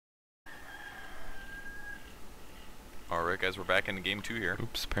Alright guys, we're back into game 2 here.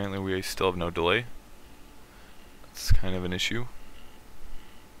 Oops, apparently we still have no delay. That's kind of an issue.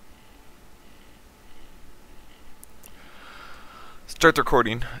 Start the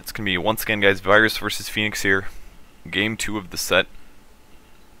recording. It's going to be, once again guys, Virus versus Phoenix here. Game 2 of the set.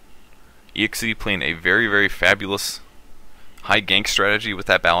 EXE playing a very fabulous high gank strategy with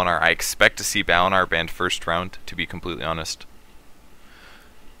that Balinar. I expect to see Balinar banned first round, to be completely honest.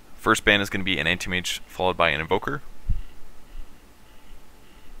 First ban is going to be an Anti-Mage followed by an Invoker.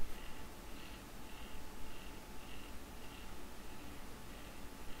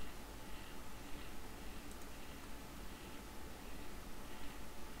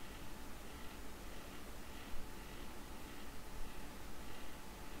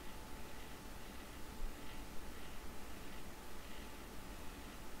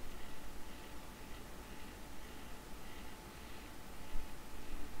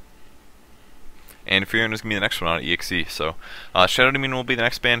 And Furion is going to be the next one on EXE. So, Shadow Demon will be the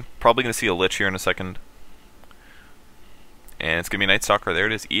next ban. Probably going to see a Lich here in a second. And it's going to be Night Stalker. There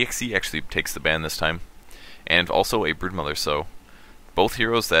it is. EXE actually takes the ban this time. And also a Broodmother. So, both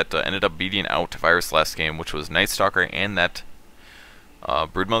heroes that ended up beating out Virus last game, which was Night Stalker and that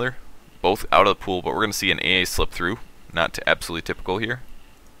Broodmother, both out of the pool. But we're going to see an AA slip through. Not absolutely typical here.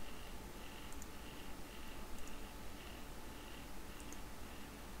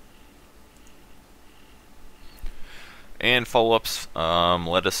 And follow-ups,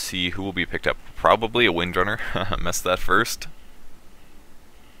 let us see who will be picked up. Probably a Windrunner. Messed that first.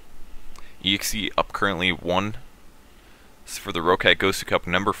 EXE up currently 1. This is for the ROCCAT Gosu Cup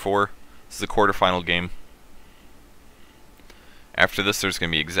number 4. This is the quarterfinal game. After this, there's going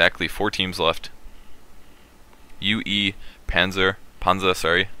to be exactly 4 teams left. UE, Panza,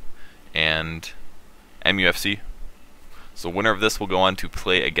 and MUFC. So winner of this will go on to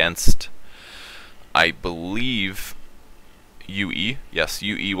play against, I believe, UE. Yes,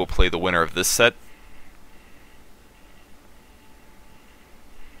 UE will play the winner of this set.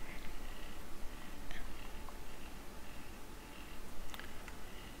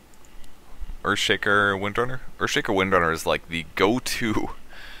 Earthshaker Windrunner? Earthshaker Windrunner is like the go-to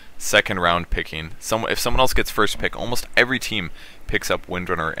second round picking. If someone else gets first pick, almost every team picks up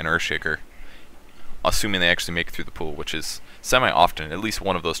Windrunner and Earthshaker, assuming they actually make it through the pool, which is semi-often. At least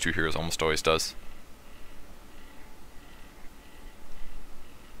one of those two heroes almost always does.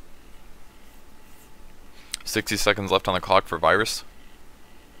 "60 seconds left on the clock for Virus.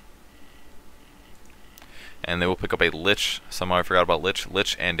 And they will pick up a Lich. Somehow I forgot about Lich.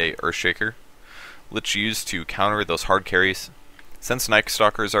 Lich and a Earthshaker. Lich used to counter those hard carries. Since Night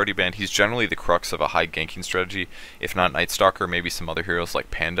Stalker is already banned, he's generally the crux of a high ganking strategy. If not Night Stalker, maybe some other heroes like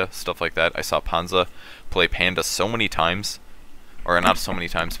Panda, stuff like that. I saw Panza play Panda so many times. Or not so many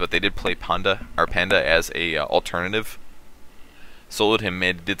times, but they did play Panda as a alternative. Soloed him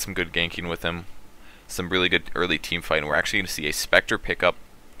mid, did some good ganking with him. Some really good early team fight, and we're actually going to see a Spectre pickup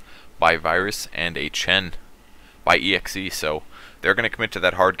by Virus and a Chen by EXE, so they're going to commit to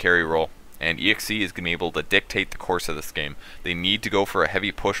that hard carry role, and EXE is going to be able to dictate the course of this game. They need to go for a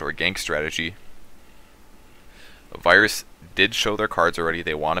heavy push or gank strategy. Virus did show their cards already.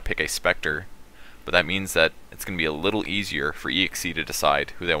 They want to pick a Spectre, but that means that it's going to be a little easier for EXE to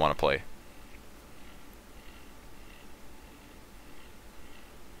decide who they want to play.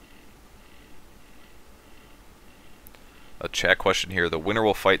 A chat question here. The winner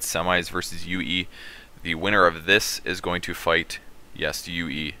will fight semis versus UE. The winner of this is going to fight, yes,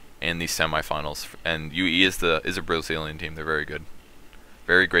 UE in the semifinals. And UE is a Brazilian team. They're very good.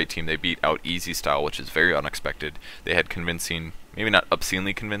 Very great team. They beat out Easy Style, which is very unexpected. They had convincing, maybe not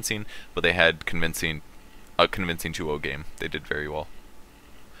obscenely convincing, but they had a convincing 2-0 game. They did very well.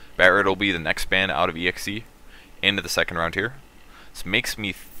 Barrett will be the next ban out of EXE into the second round here. This makes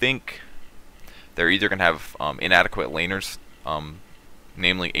me think they're either going to have inadequate laners,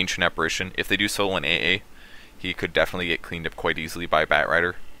 namely Ancient Apparition. If they do solo in AA, he could definitely get cleaned up quite easily by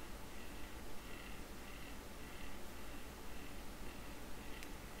Batrider.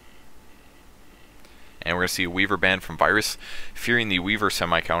 And we're going to see a Weaver ban from Virus, fearing the Weaver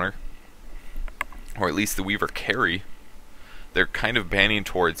semi-counter, or at least the Weaver carry. They're kind of banning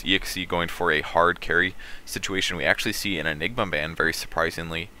towards EXE going for a hard carry situation. We actually see an Enigma ban, very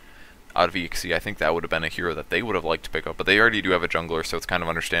surprisingly, out of EXE. I think that would have been a hero that they would have liked to pick up, but they already do have a jungler, so it's kind of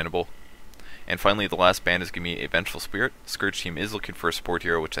understandable. And finally, the last ban is going to be a Vengeful Spirit. Scourge team is looking for a support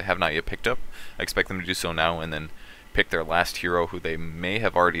hero, which they have not yet picked up. I expect them to do so now, and then pick their last hero, who they may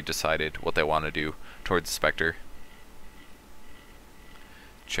have already decided what they want to do towards the Spectre.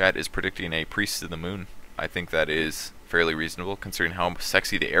 Chat is predicting a Priest of the Moon. I think that is fairly reasonable, considering how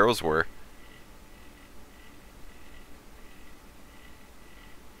sexy the arrows were.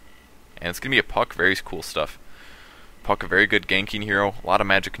 And it's going to be a Puck, very cool stuff. Puck, a very good ganking hero, a lot of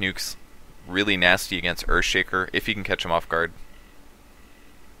magic nukes, really nasty against Earthshaker if he can catch him off guard.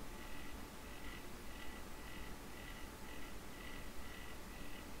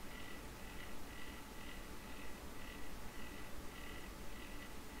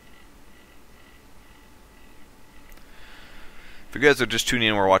 If you guys are just tuning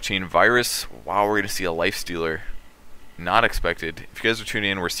in, we're watching Virus. Wow, we're going to see a Life Stealer. Not expected. If you guys are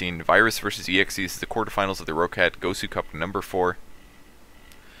tuning in, we're seeing Virus versus EXE. This is the quarterfinals of the ROCCAT Gosu Cup number 4.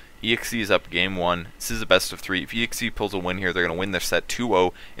 EXE is up game 1. This is a best of 3. If EXE pulls a win here, they're going to win their set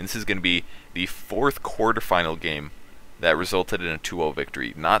 2-0. And this is going to be the 4th quarterfinal game that resulted in a 2-0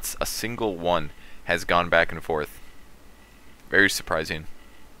 victory. Not a single one has gone back and forth. Very surprising.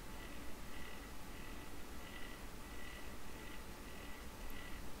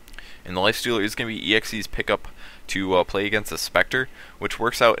 And the Life Stealer is going to be EXE's pickup to play against a Spectre, which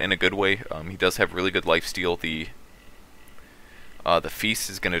works out in a good way. He does have really good lifesteal. The Feast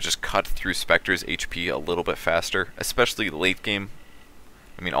is going to just cut through Spectre's HP a little bit faster, especially late game.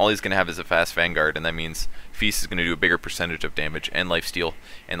 I mean, all he's going to have is a fast Vanguard, and that means Feast is going to do a bigger percentage of damage and lifesteal.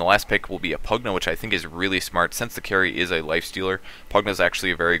 And the last pick will be a Pugna, which I think is really smart. Since the carry is a Lifestealer, Pugna is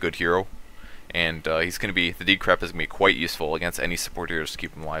actually a very good hero. And he's going to be, the decrep is going to be quite useful against any support heroes to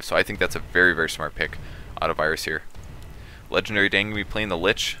keep him alive. So I think that's a very, very smart pick out of Virus here. Legendary Dang going to be playing the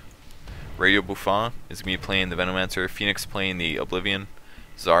Lich. Radio Buffon is going to be playing the Venomancer. Phoenix playing the Oblivion.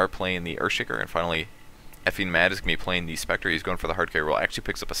 Czar playing the Earthshaker. And finally, Effing Mad is going to be playing the Spectre. He's going for the hard carry role. Actually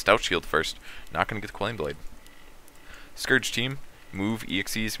picks up a Stout Shield first. Not going to get the Claim Blade. Scourge team. Move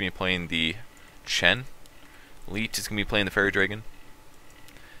EXE is going to be playing the Chen. Leech is going to be playing the Fairy Dragon.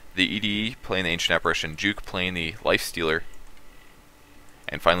 The EDE playing the Ancient Apparition, Juke playing the Life Stealer,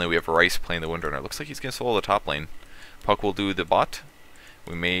 and finally we have Rice playing the Windrunner. Looks like he's going to solo the top lane. Puck will do the bot.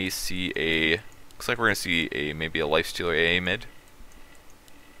 We may see a, looks like we're going to see maybe a Life Stealer AA mid.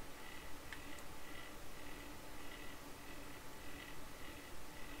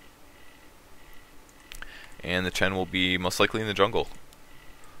 And the Chen will be most likely in the jungle.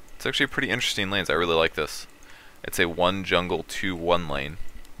 It's actually pretty interesting lanes. I really like this. It's a 1 jungle 2-1 lane.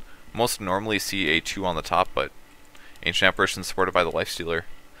 Most normally see a 2 on the top, but Ancient Apparition supported by the Life Stealer.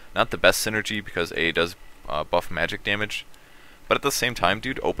 Not the best synergy because A does buff magic damage, but at the same time,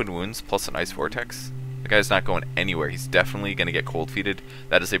 dude, open wounds plus an Ice Vortex. The guy's not going anywhere. He's definitely going to get cold feeded.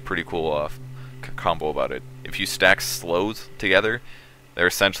 That is a pretty cool combo about it. If you stack slows together, they're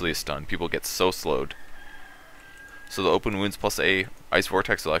essentially a stun. People get so slowed. So the open wounds plus a Ice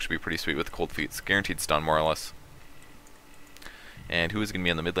Vortex will actually be pretty sweet with cold feet. It's guaranteed stun more or less. And who is going to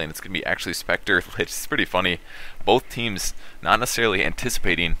be on the mid lane? It's going to be actually Spectre. It's pretty funny. Both teams not necessarily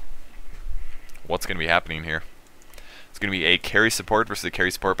anticipating what's going to be happening here. It's going to be a carry support versus a carry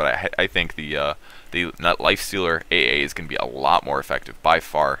support, but I think the Life Stealer AA is going to be a lot more effective by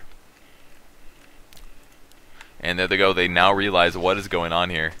far. And there they go. They now realize what is going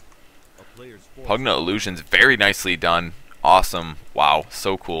on here. Pugna illusions, very nicely done. Awesome. Wow,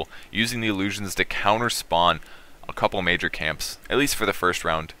 so cool. Using the illusions to counter spawn a couple major camps, at least for the first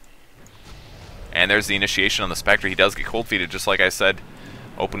round. And there's the initiation on the Spectre. He does get cold feeded, just like I said.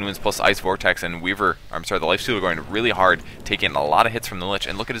 Open wounds plus Ice Vortex, and Weaver, I'm sorry, the Life Stealer going really hard, taking a lot of hits from the Lich.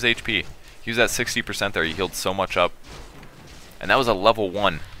 And look at his HP. He was at 60% there. He healed so much up. And that was a level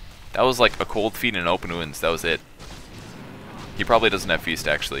 1. That was like a cold feed and open wounds. That was it. He probably doesn't have Feast,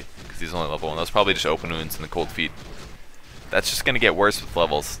 actually, because he's only level 1. That was probably just open wounds and the cold feed. That's just going to get worse with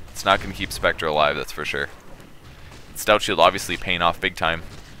levels. It's not going to keep Spectre alive, that's for sure. Stout Shield obviously paying off big time.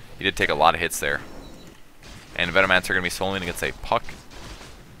 He did take a lot of hits there. And Venomancer are going to be soloing against a Puck,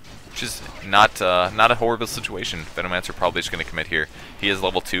 which is not a horrible situation. Venomancer probably just going to commit here. He is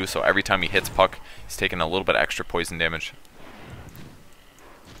level 2, so every time he hits Puck, he's taking a little bit extra poison damage.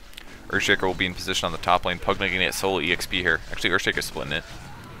 Earthshaker will be in position on the top lane. Pugna going to get solo EXP here. Actually, Earthshaker's splitting it.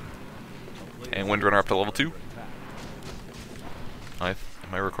 And Windrunner up to level 2. Am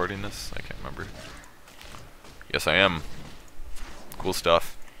I recording this? I can't remember. Yes, I am. Cool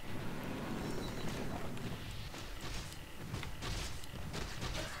stuff.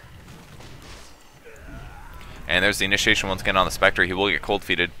 And there's the initiation once again on the Spectre. He will get cold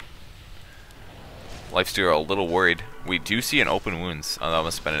feeded. Lifestealer a little worried. We do see an open wounds. Oh, that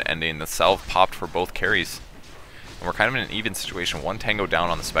must have been an ending. The salve popped for both carries. And we're kind of in an even situation. One tango down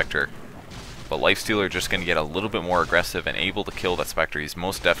on the Spectre. But Lifestealer just going to get a little bit more aggressive and able to kill that Spectre. He's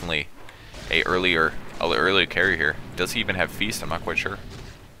most definitely a earlier carry here. Does he even have Feast? I'm not quite sure.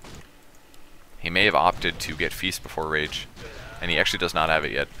 He may have opted to get Feast before Rage. And he actually does not have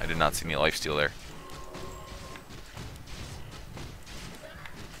it yet. I did not see any lifesteal there.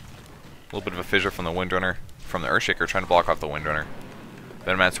 A little bit of a fissure from the Windrunner, from the Earthshaker, trying to block off the Windrunner.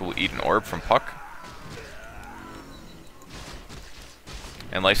 Venomancer will eat an orb from Puck.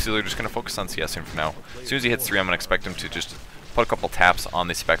 And Lifestealer just going to focus on CSing for now. As soon as he hits 3, I'm going to expect him to just put a couple taps on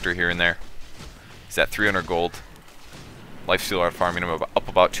the Spectre here and there. He's at 300 gold. Lifestealer out farming him up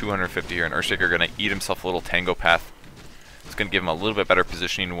about 250 here, and Earthshaker going to eat himself a little Tango Path. It's going to give him a little bit better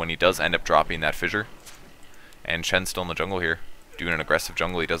positioning when he does end up dropping that fissure. And Chen's still in the jungle here, doing an aggressive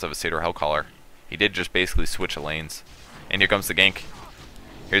jungle. He does have a Satyr Hellcaller. He did just basically switch lanes. And here comes the gank.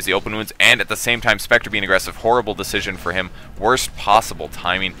 Here's the open wounds, and at the same time, Spectre being aggressive. Horrible decision for him. Worst possible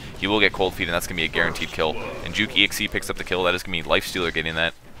timing. He will get cold feet, and that's going to be a guaranteed kill. And Juke EXE picks up the kill. That is going to be Lifestealer getting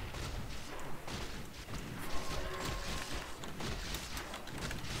that.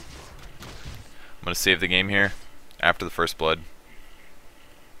 I'm going to save the game here after the first blood.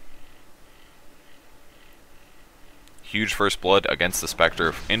 Huge first blood against the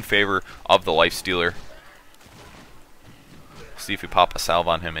Spectre in favor of the Lifestealer. See if we pop a salve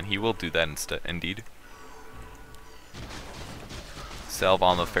on him, and he will do that indeed. Salve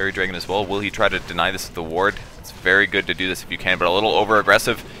on the Fairy Dragon as well. Will he try to deny this with the ward? It's very good to do this if you can, but a little over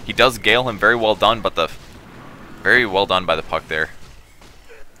aggressive. He does gale him. Very well done, but very well done by the Puck there.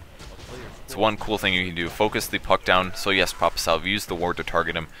 It's one cool thing you can do. Focus the Puck down. So yes, pop a salve. Use the ward to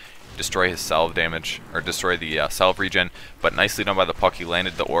target him. Destroy his salve damage, or destroy the salve regen, but nicely done by the Puck. He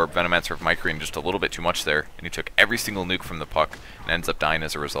landed the orb. Venomancer of Micrene just a little bit too much there, and he took every single nuke from the Puck and ends up dying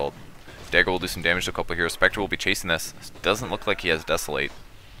as a result. Dagger will do some damage to a couple of heroes. Spectre will be chasing this. Doesn't look like he has Desolate.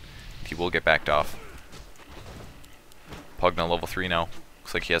 He will get backed off. Pugna level 3 now.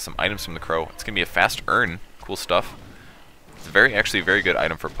 Looks like he has some items from the Crow. It's going to be a fast earn. Cool stuff. It's actually a very good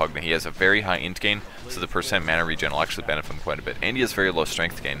item for Pugna. He has a very high int gain, so the percent mana regen will actually benefit him quite a bit. And he has very low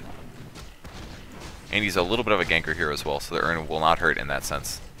strength gain. And he's a little bit of a ganker here as well, so the urn will not hurt in that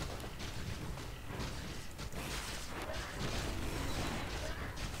sense.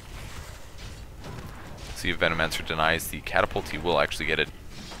 See if Venomancer denies the catapult, he will actually get it.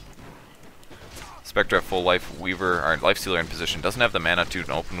 Spectre at full life, Weaver, or Lifestealer in position, doesn't have the mana to do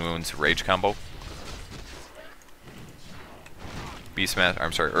an open wounds rage combo.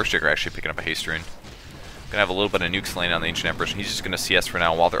 Earthshaker actually picking up a haste rune. Gonna have a little bit of nukes laying on the Ancient Apparition. He's just gonna CS for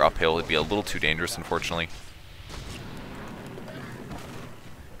now while they're uphill. It'd be a little too dangerous, unfortunately.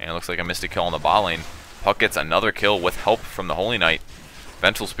 And it looks like a Mystic kill on the bot lane. Puck gets another kill with help from the Holy Knight.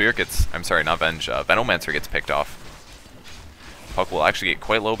 Vengeful Spear gets, Venomancer gets picked off. Puck will actually get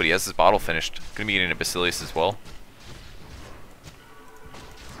quite low, but he has his bottle finished. Gonna be getting a Basilius as well.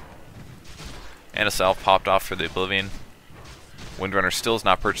 And a salve popped off for the Oblivion. Windrunner still has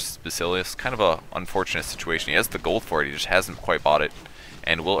not purchased Basilius. Kind of a unfortunate situation. He has the gold for it, he just hasn't quite bought it.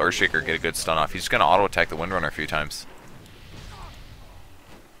 And will Earthshaker get a good stun off? He's just going to auto-attack the Windrunner a few times.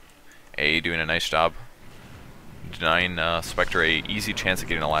 A doing a nice job. Denying Spectre a easy chance of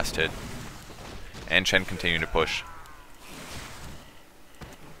getting the last hit. And Chen continuing to push.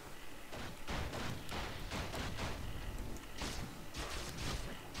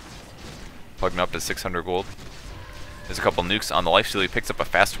 Plugging up to 600 gold. There's a couple nukes on the Lifestealer. He picks up a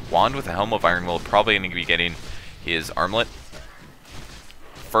fast wand with a Helm of Iron Will. Probably going to be getting his armlet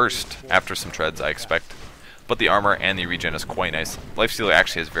first after some treads, I expect. But the armor and the regen is quite nice. Lifestealer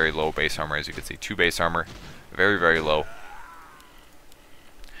actually has very low base armor, as you can see. 2 base armor. Very, very low.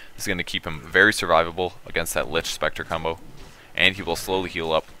 This is going to keep him very survivable against that Lich Spectre combo. And he will slowly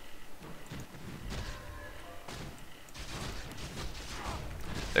heal up.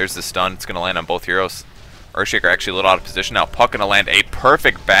 There's the stun. It's going to land on both heroes. Earthshaker actually a little out of position now. Puck gonna land a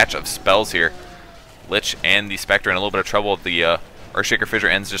perfect batch of spells here. Lich and the Spectre in a little bit of trouble. The Earthshaker fissure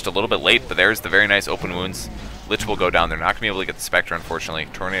ends just a little bit late, but there's the very nice open wounds. Lich will go down. They're not gonna be able to get the Spectre, unfortunately.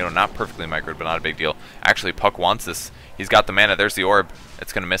 Tornado not perfectly microed, but not a big deal. Actually, Puck wants this. He's got the mana. There's the orb.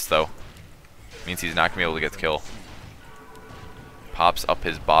 It's gonna miss though. Means he's not gonna be able to get the kill. Pops up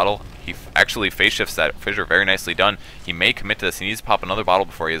his bottle. He actually phase shifts that fissure. Very nicely done. He may commit to this. He needs to pop another bottle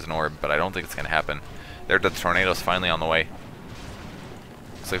before he has an orb, but I don't think it's gonna happen. There, the tornado's finally on the way.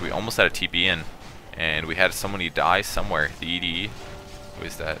 Looks like we almost had a TP in, and we had somebody die somewhere. The EDE. Who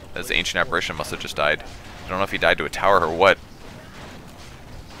is that? That's the Ancient Apparition. Must have just died. I don't know if he died to a tower or what.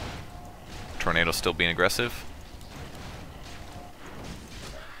 Tornado still being aggressive.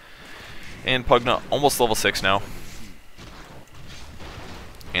 And Pugna almost level 6 now.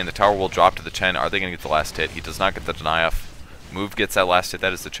 And the tower will drop to the Chen. Are they going to get the last hit? He does not get the deny off. Move gets that last hit.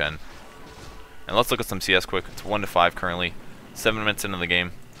 That is the Chen. And let's look at some CS quick. It's 1-5 currently. 7 minutes into the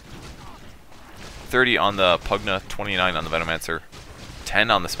game. 30 on the Pugna, 29 on the Venomancer,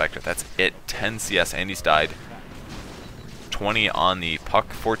 10 on the Spectre. That's it. 10 CS, and he's died. 20 on the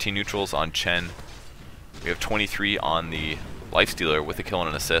Puck, 14 neutrals on Chen. We have 23 on the Lifestealer with a kill and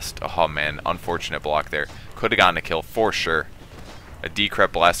an assist. Oh man, unfortunate block there. Could have gotten a kill for sure. A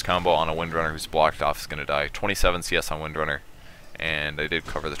Decrep blast combo on a Windrunner who's blocked off is going to die. 27 CS on Windrunner. And I did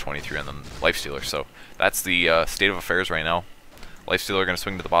cover the 23 on the Lifestealer. So that's the state of affairs right now. Lifestealer going to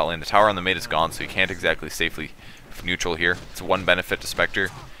swing to the bot lane. The tower on the mid is gone, so he can't exactly safely neutral here. It's one benefit to Spectre.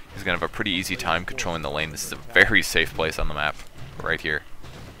 He's going to have a pretty easy time controlling the lane. This is a very safe place on the map, right here.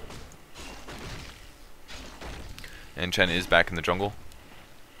 And Chen is back in the jungle.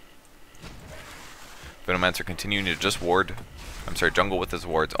 Venomancer continuing to just ward. I'm sorry, jungle with his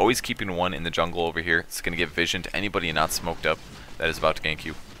wards. Always keeping one in the jungle over here. It's going to give vision to anybody not smoked up that is about to gank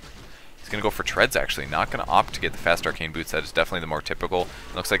you. He's going to go for treads actually. Not going to opt to get the fast arcane boots. That is definitely the more typical.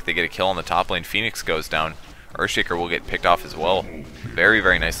 Looks like they get a kill on the top lane. Phoenix goes down. Earthshaker will get picked off as well. Very,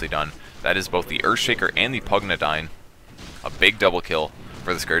 very nicely done. That is both the Earthshaker and the Pugna dying. A big double kill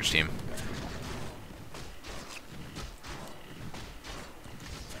for the Scourge team.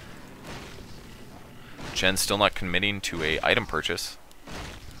 Chen's still not committing to a item purchase.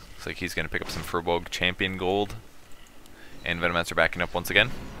 Looks like he's going to pick up some Furbolg Champion Gold. And Venomancer backing up once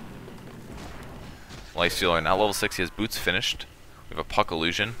again. Lifestealer now level 6. He has boots finished. We have a Puck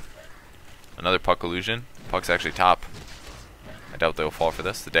Illusion. Another Puck Illusion. Puck's actually top. I doubt they'll fall for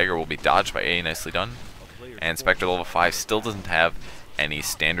this. The dagger will be dodged by A. Nicely done. And Spectre level 5 still doesn't have any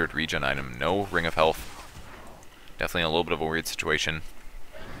standard regen item. No Ring of Health. Definitely a little bit of a weird situation.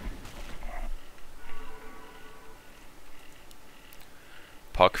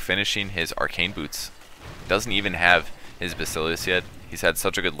 Puck finishing his arcane boots. Doesn't even have his Basilius yet. He's had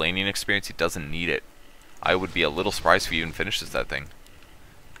such a good laning experience, he doesn't need it. I would be a little surprised if he even finishes that thing.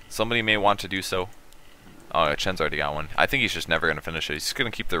 Somebody may want to do so. Oh, Chen's already got one. I think he's just never going to finish it. He's just going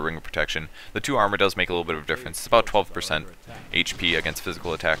to keep the Ring of Protection. The 2 armor does make a little bit of a difference. It's about 12% HP against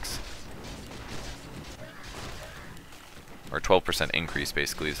physical attacks. Or 12% increase,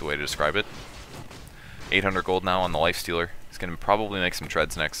 basically, is the way to describe it. 800 gold now on the Lifestealer. He's going to probably make some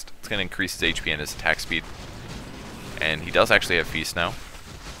treads next. It's going to increase his HP and his attack speed. And he does actually have Feast now.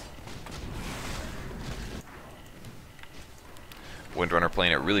 Windrunner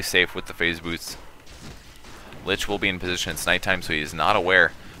playing it really safe with the phase boots. Lich will be in position. It's nighttime, so he is not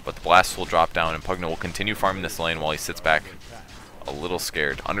aware, but the blast will drop down, and Pugna will continue farming this lane while he sits back. A little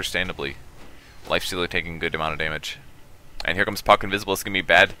scared, understandably. Lifestealer taking a good amount of damage. And here comes Puck Invisible. It's going to be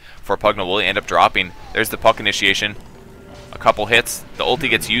bad for Pugna. Will he end up dropping? There's the Puck initiation. A couple hits. The ulti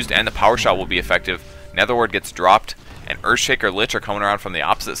gets used, and the power shot will be effective. Netherward gets dropped, and Earthshaker Lich are coming around from the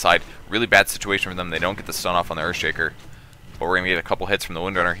opposite side. Really bad situation for them. They don't get the stun off on the Earthshaker. But we're going to get a couple hits from the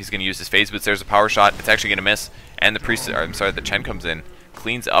Windrunner. He's going to use his phase boots. There's a power shot. It's actually going to miss. And the priest, or I'm sorry, the Chen comes in.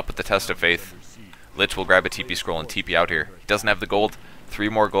 Cleans up with the Test of Faith. Lich will grab a TP scroll and TP out here. He doesn't have the gold. 3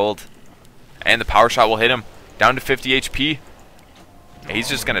 more gold. And the power shot will hit him. Down to 50 HP. He's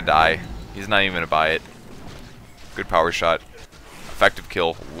just going to die. He's not even going to buy it. Good power shot. Effective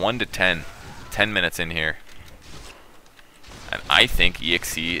kill. 1 to 10. 10 minutes in here. And I think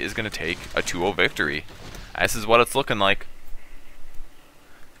EXE is going to take a 2-0 victory. This is what it's looking like.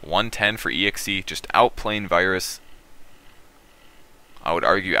 110 for EXE, just outplaying Virus. I would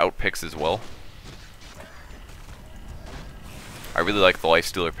argue outpicks as well. I really like the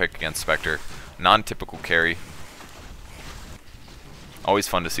Lifestealer pick against Spectre. Non-typical carry. Always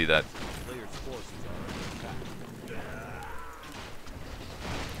fun to see that.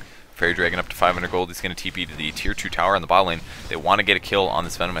 Fairy Dragon up to 500 gold. He's going to TP to the tier 2 tower on the bot lane. They want to get a kill on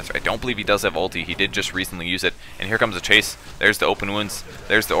this Venomancer. I don't believe he does have ulti. He did just recently use it. And here comes the chase. There's the open wounds.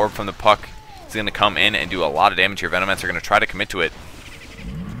 There's the orb from the Puck. He's going to come in and do a lot of damage here. Venomancer going to try to commit to it.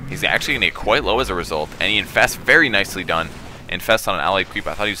 He's actually going to get quite low as a result. And he infests. Very nicely done. Infest on an allied creep.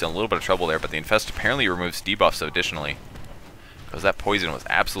 I thought he was in a little bit of trouble there, but the infest apparently removes debuffs additionally. Because that poison was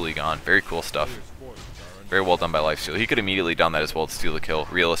absolutely gone. Very cool stuff. Very well done by Lifestealer. He could immediately done that as well to steal the kill,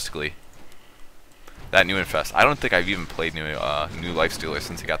 realistically. That new infest. I don't think I've even played new Lifestealer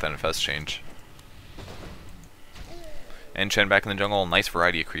since he got that infest change. And Chen back in the jungle. Nice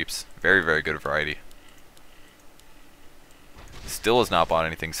variety of creeps. Very, very good variety. Still has not bought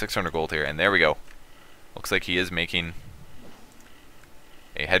anything. 600 gold here. And there we go. Looks like he is making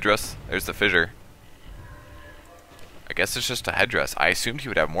a headdress. There's the fissure. I guess it's just a headdress. I assumed he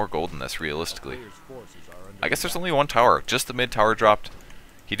would have more gold than this, realistically. I guess there's only one tower. Just the mid tower dropped.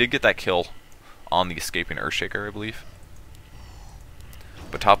 He did get that kill on the escaping Earthshaker, I believe.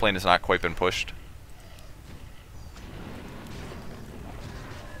 But top lane has not quite been pushed.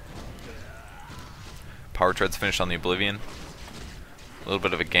 Power treads finished on the Oblivion. A little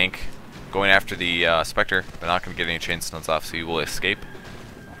bit of a gank Going after the Spectre, but not going to get any chain stuns off, so he will escape.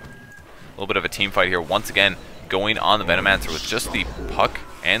 A little bit of a team fight here. Once again, going on the Venomancer with just the Puck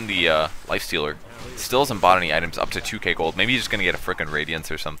and the Lifestealer. Still hasn't bought any items up to 2k gold. Maybe he's just going to get a frickin'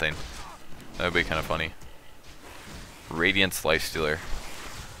 Radiance or something. That would be kind of funny. Radiance Lifestealer.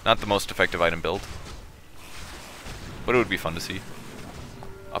 Not the most effective item build, but it would be fun to see.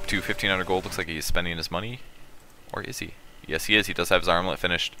 Up to 1500 gold. Looks like he's spending his money. Or is he? Yes, he is. He does have his armlet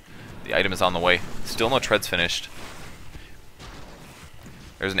finished. The item is on the way. Still no treads finished.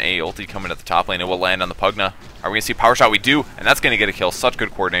 There's an A ulti coming at the top lane. It will land on the Pugna. Are we going to see Power Shot? We do, and that's going to get a kill. Such good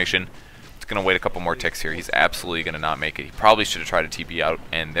coordination. It's going to wait a couple more ticks here. He's absolutely going to not make it. He probably should have tried to TP out,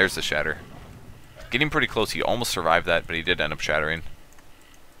 and there's the shatter. Getting pretty close. He almost survived that, but he did end up shattering.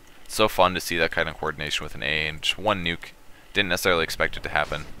 So fun to see that kind of coordination with an A and just one nuke. Didn't necessarily expect it to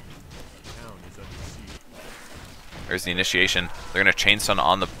happen. There's the initiation. They're going to chain stun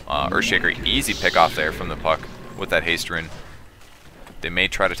on the Earthshaker. Easy pick off there from the Puck with that haste rune. They may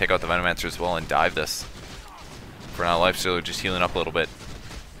try to take out the Venomancer as well and dive this. For now, Lifestealer just healing up a little bit.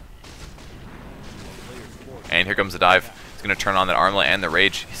 And here comes the dive. He's going to turn on that armlet and the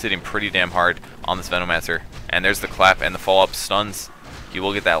rage. He's hitting pretty damn hard on this Venomancer. And there's the clap and the follow-up stuns. He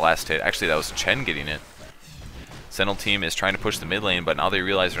will get that last hit. Actually, that was Chen getting it. Sentinel team is trying to push the mid lane, but now they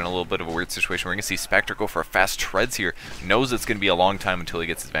realize they're in a little bit of a weird situation. We're going to see Spectre go for a fast treads here. Knows it's going to be a long time until he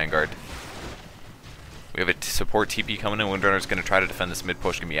gets his Vanguard. We have a support TP coming in. Windrunner's going to try to defend this mid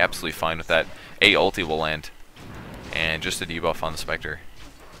push. Going to be absolutely fine with that. A ulti will land. And just a debuff on the Spectre.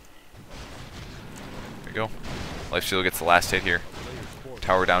 There we go. Lifestealer gets the last hit here.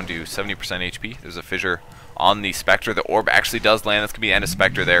 Tower down to 70% HP. There's a fissure on the Spectre. The orb actually does land. That's going to be the end of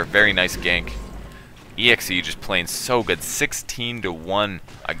Spectre there. Very nice gank. EXE just playing so good. 16-1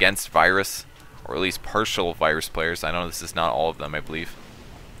 against Virus. Or at least partial Virus players. I know this is not all of them, I believe.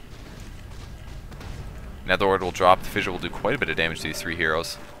 Netherward will drop. The fissure will do quite a bit of damage to these three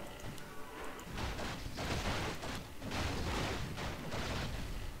heroes.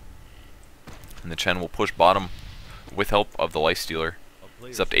 And the Chen will push bottom with help of the Lifestealer.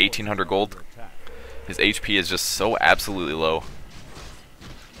 He's up to 1800 gold. His HP is just so absolutely low.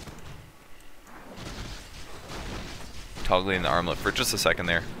 Toggling the armlet for just a second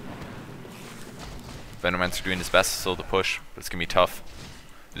there. Venomancer doing his best to slow the push, but it's going to be tough.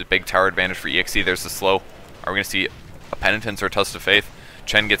 There's a big tower advantage for EXE. There's the slow. Are we going to see a Penitence or a Test of Faith?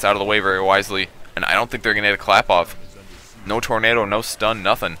 Chen gets out of the way very wisely, and I don't think they're going to get a clap off. No tornado, no stun,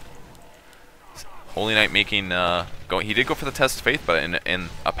 nothing. Holy Knight making he did go for the Test of Faith, but in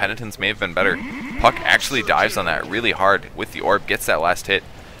a Penitence may have been better. Puck actually dives on that really hard with the orb, gets that last hit.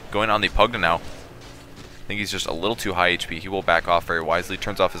 Going on the Pugna now. I think he's just a little too high HP. He will back off very wisely,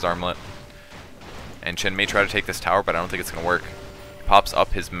 turns off his armlet. And Chen may try to take this tower, but I don't think it's going to work. Pops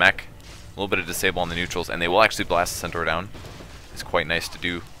up his mech, a little bit of disable on the neutrals, and they will actually blast the Centaur down. It's quite nice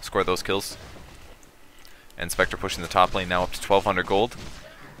to score those kills. And Spectre pushing the top lane now up to 1200 gold.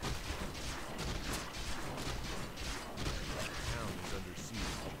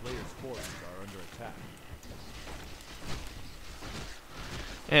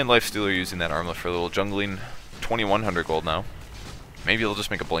 And Lifestealer using that armlet for a little jungling. 2100 gold now. Maybe he'll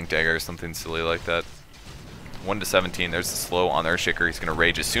just make a Blink Dagger or something silly like that. 1 to 17. There's the slow on Earthshaker. He's going to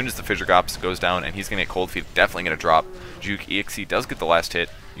rage as soon as the Fissure Gops goes down, and he's going to get Cold Feet. Definitely going to drop. Juke EXE does get the last hit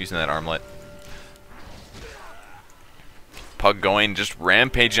using that armlet. Pug going, just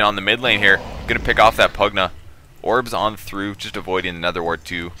rampaging on the mid lane here. Going to pick off that Pugna. Orbs on through, just avoiding the Netherward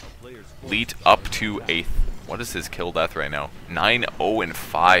to lead up to 8th. What is his kill death right now?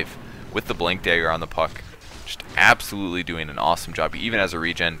 9-0-5 with the Blink Dagger on the Puck. Just absolutely doing an awesome job. He even has a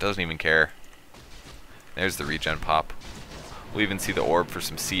regen, doesn't even care. There's the regen pop. We'll even see the orb for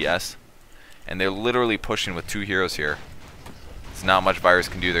some CS. And they're literally pushing with 2 heroes here. There's not much Virus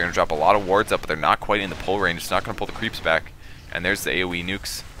can do. They're going to drop a lot of wards up, but they're not quite in the pull range. It's not going to pull the creeps back. And there's the AoE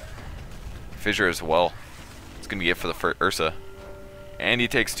nukes. Fissure as well. It's going to be it for the Ursa. And he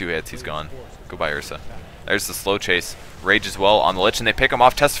takes 2 hits. He's gone. Goodbye, Ursa. There's the slow chase. Rage as well on the Lich, and they pick him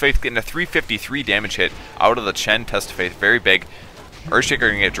off. Test of Faith getting a 353 damage hit out of the Chen. Test of Faith, very big. Earthshaker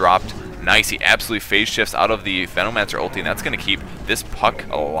going to get dropped. Nice, he absolutely phase shifts out of the Venomancer ulti, and that's going to keep this Puck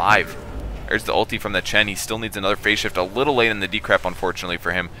alive. There's the ulti from the Chen. He still needs another phase shift. A little late in the decrep, unfortunately,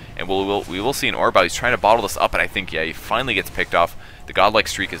 for him. And we will see an orb out. He's trying to bottle this up, and I think, yeah, he finally gets picked off. The godlike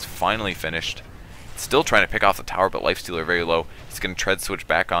streak is finally finished. Still trying to pick off the tower, but Lifestealer very low. He's going to tread switch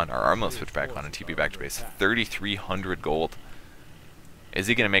back on, or armlet switch back on, and TP back to base. 3,300 gold. Is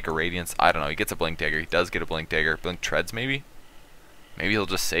he going to make a Radiance? I don't know. He gets a Blink Dagger. He does get a Blink Dagger. Blink treads, maybe? Maybe he'll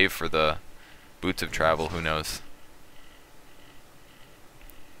just save for the Boots of Travel. Who knows?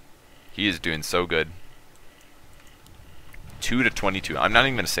 He is doing so good. 2 to 22. I'm not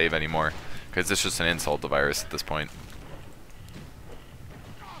even going to save anymore, because it's just an insult to Virus at this point.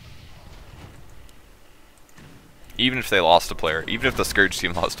 Even if they lost a player, even if the Scourge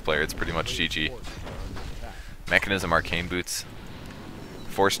team lost a player, it's pretty much GG. Mechanism Arcane Boots.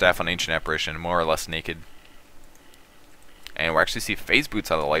 Force Staff on Ancient Apparition, more or less naked. And we'll actually see Phase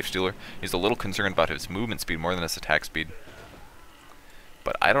Boots out of the Lifestealer. He's a little concerned about his movement speed more than his attack speed.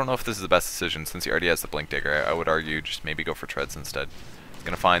 But I don't know if this is the best decision since he already has the Blink Dagger. I would argue just maybe go for Treads instead. He's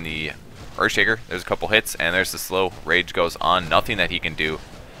going to find the Earthshaker. There's a couple hits, and there's the slow. Rage goes on. Nothing that he can do.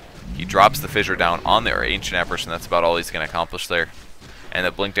 He drops the Fissure down on the Ancient Apparition. That's about all he's going to accomplish there. And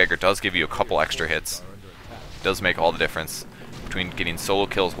the Blink Dagger does give you a couple extra hits. It does make all the difference between getting solo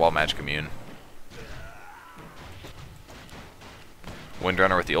kills while Magic Immune.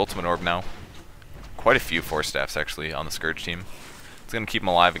 Windrunner with the Ultimate Orb now. Quite a few Force Staffs actually on the Scourge team. It's going to keep him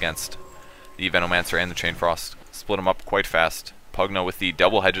alive against the Venomancer and the Chain Frost. Split him up quite fast. Pugna with the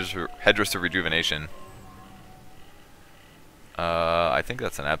double Headdress of Rejuvenation. I think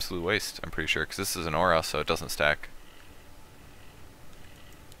that's an absolute waste, I'm pretty sure, because this is an aura, so it doesn't stack.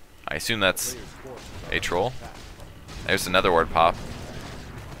 I assume that's a troll. There's another ward pop.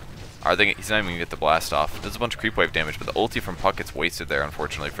 He's not even going to get the blast off. Does a bunch of creep wave damage, but the ulti from Puck gets wasted there,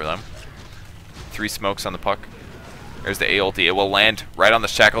 unfortunately for them. 3 smokes on the Puck. There's the A ulti. It will land right on the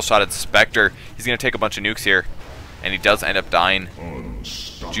Shackle Shotted Spectre. He's going to take a bunch of nukes here, and he does end up dying.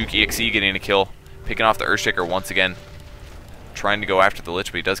 Juke EXE getting a kill. Picking off the Earthshaker once again. Trying to go after the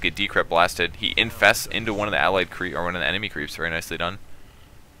Lich, but he does get Decrypt blasted. He infests into one of the allied creep, or one of the enemy creeps. Very nicely done.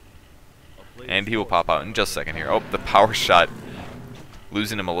 And he will pop out in just a second here. Oh, the power shot.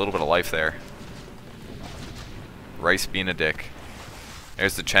 Losing him a little bit of life there. Rice being a dick.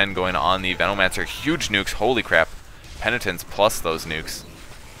 There's the Chen going on the Venomancer. Huge nukes. Holy crap. Penitence plus those nukes.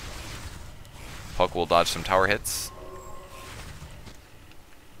 Puck will dodge some tower hits.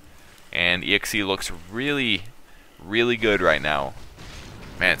 And EXE looks really, really good right now.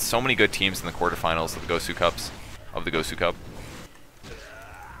 Man, so many good teams in the quarterfinals of the Gosu Cups. Of the Gosu Cup.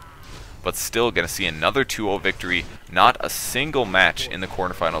 But still going to see another 2-0 victory. Not a single match in the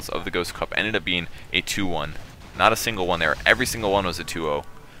quarterfinals of the Gosu Cup ended up being a 2-1. Not a single one there. Every single one was a 2-0.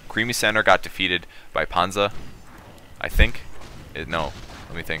 Creamy Center got defeated by Panza, I think. No,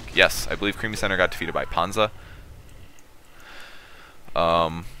 let me think. Yes, I believe Creamy Center got defeated by Panza.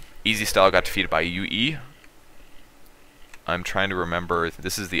 Easy Style got defeated by UE. I'm trying to remember.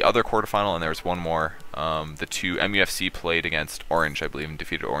 This is the other quarterfinal, and there's one more. The two MUFC played against Orange, I believe, and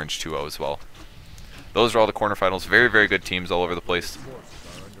defeated Orange 2-0 as well. Those are all the quarterfinals. Very, very good teams all over the place.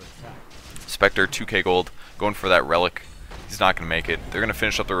 Spectre, 2k gold, going for that Relic. He's not going to make it. They're going to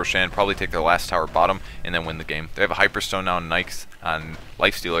finish up the Roshan, probably take their last tower bottom, and then win the game. They have a Hyperstone now on Nikes, on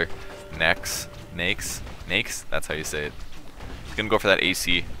Lifestealer. Nakes? That's how you say it. He's going to go for that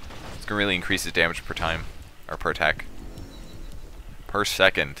AC. It's going to really increase his damage per time, or per attack. Per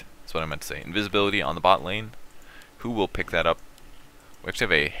second, that's what I meant to say. Invisibility on the bot lane. Who will pick that up? We actually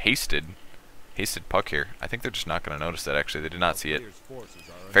have a hasted Puck here. I think they're just not going to notice that, actually. They did not see it.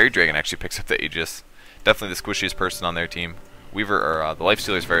 Fairy Dragon actually picks up the Aegis. Definitely the squishiest person on their team. Weaver, or the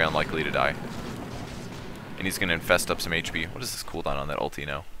Lifestealer is very unlikely to die. And he's going to infest up some HP. What is this cooldown on that ulti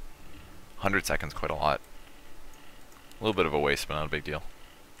now? 100 seconds, quite a lot. A little bit of a waste, but not a big deal.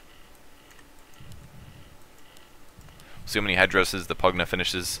 See how many headdresses the Pugna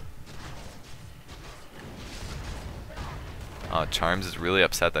finishes. Charms is really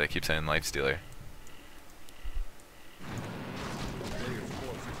upset that I keep saying Lifestealer.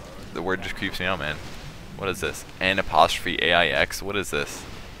 The word just creeps me out, man. What is this? N apostrophe AIX. What is this?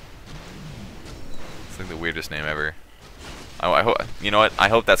 It's like the weirdest name ever. I hope, you know what? I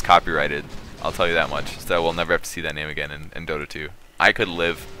hope that's copyrighted. I'll tell you that much. So we'll never have to see that name again in Dota 2. I could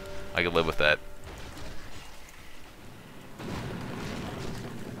live with that.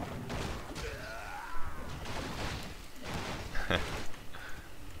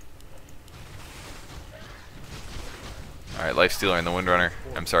 Alright, Lifestealer and the Windrunner.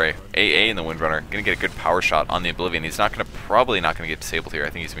 I'm sorry, AA and the Windrunner. Gonna get a good power shot on the Oblivion. He's probably not gonna get disabled here.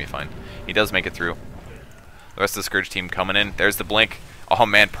 I think he's gonna be fine. He does make it through. The rest of the Scourge team coming in. There's the blink. Oh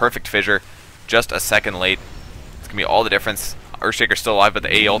man, perfect fissure. Just a second late. It's gonna be all the difference. Earthshaker's still alive, but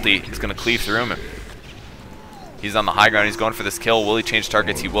the A ulti is gonna cleave through him. He's on the high ground. He's going for this kill. Will he change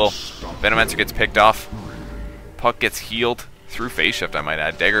targets? He will. Venomancer gets picked off. Puck gets healed through phase shift, I might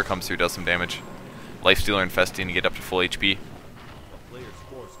add. Dagger comes through, does some damage. Lifestealer infesting to get up to full HP.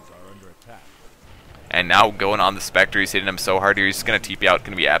 And now going on the Spectre, he's hitting him so hard here, he's just going to TP out,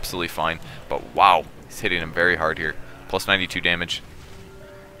 going to be absolutely fine. But wow, he's hitting him very hard here. Plus 92 damage.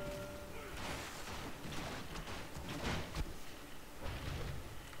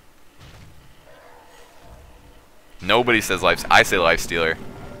 Nobody says life. I say life stealer.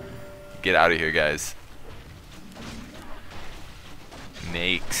 Get out of here, guys.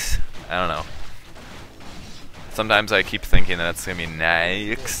 Nakes. I don't know. Sometimes I keep thinking that it's gonna be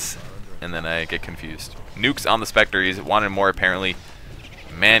Nikes, and then I get confused. Nukes on the Spectre. He's wanted more apparently.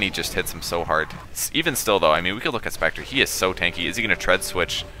 Man, he just hits him so hard. Even still, though, I mean, we could look at Spectre. He is so tanky. Is he gonna tread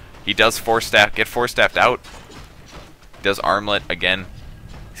switch? He does get force staffed out. He does armlet again.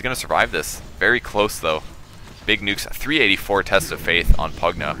 He's gonna survive this. Very close though. Big nukes. 384 test of faith on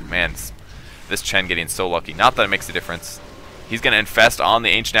Pugna. Man, this Chen getting so lucky. Not that it makes a difference. He's gonna infest on the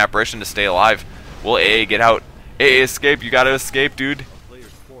ancient apparition to stay alive. Will AA get out? AA escape. You gotta escape, dude.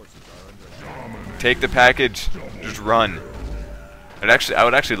 Take the package. Just run. I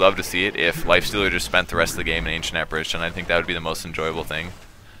would actually love to see it if Lifestealer just spent the rest of the game in Ancient Apparition. I think that would be the most enjoyable thing.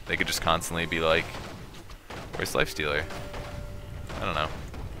 They could just constantly be like, where's Lifestealer? I don't know.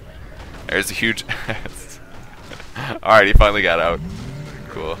 There's a huge... Alright, he finally got out.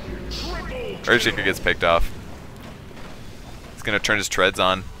 Cool. Earthshaker gets picked off. He's going to turn his treads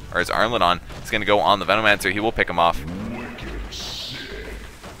on, or his armlet on. He's going to go on the Venomancer. He will pick him off.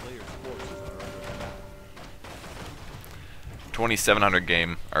 2,700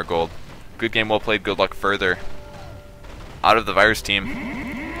 game, our gold. Good game, well played, good luck further. Out of the Virus team.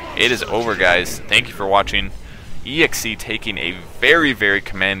 It is over, guys. Thank you for watching. EXE taking a very, very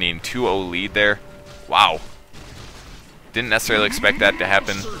commanding 2-0 lead there. Wow. Didn't necessarily expect that to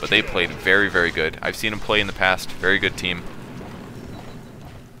happen, but they played very, very good. I've seen them play in the past. Very good team.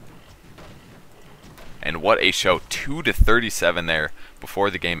 And what a show. 2-37 there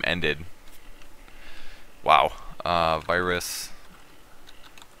before the game ended. Wow. Virus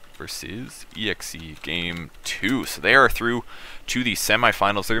versus EXE game 2. So they are through to the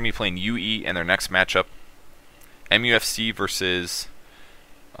semifinals. They're going to be playing UE in their next matchup. MUFC versus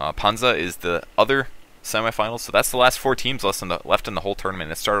Panza is the other semifinals. So that's the last 4 teams left in the whole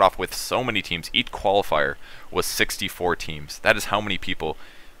tournament. It started off with so many teams. Each qualifier was 64 teams. That is how many people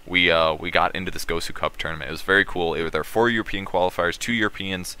we got into this Gosu Cup tournament. It was very cool. There were 4 European qualifiers, 2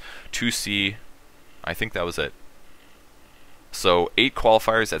 Europeans, 2 C. I think that was it. So 8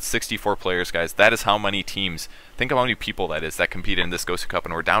 qualifiers at 64 players, guys. That is how many teams. Think of how many people that is that competed in this Gosu Cup,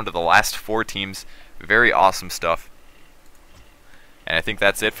 and we're down to the last 4 teams. Very awesome stuff. And I think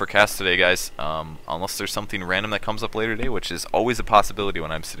that's it for cast today, guys. Unless there's something random that comes up later today, which is always a possibility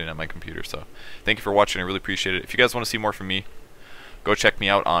when I'm sitting at my computer. So thank you for watching. I really appreciate it. If you guys want to see more from me, go check me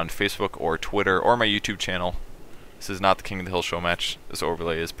out on Facebook or Twitter or my YouTube channel. This is not the King of the Hill show match. This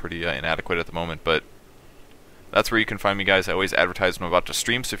overlay is pretty inadequate at the moment, but that's where you can find me, guys. I always advertise when I'm about to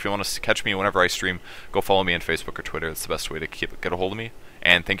stream, so if you want to catch me whenever I stream, go follow me on Facebook or Twitter. That's the best way to get a hold of me.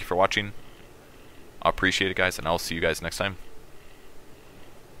 And thank you for watching. I appreciate it, guys, and I'll see you guys next time.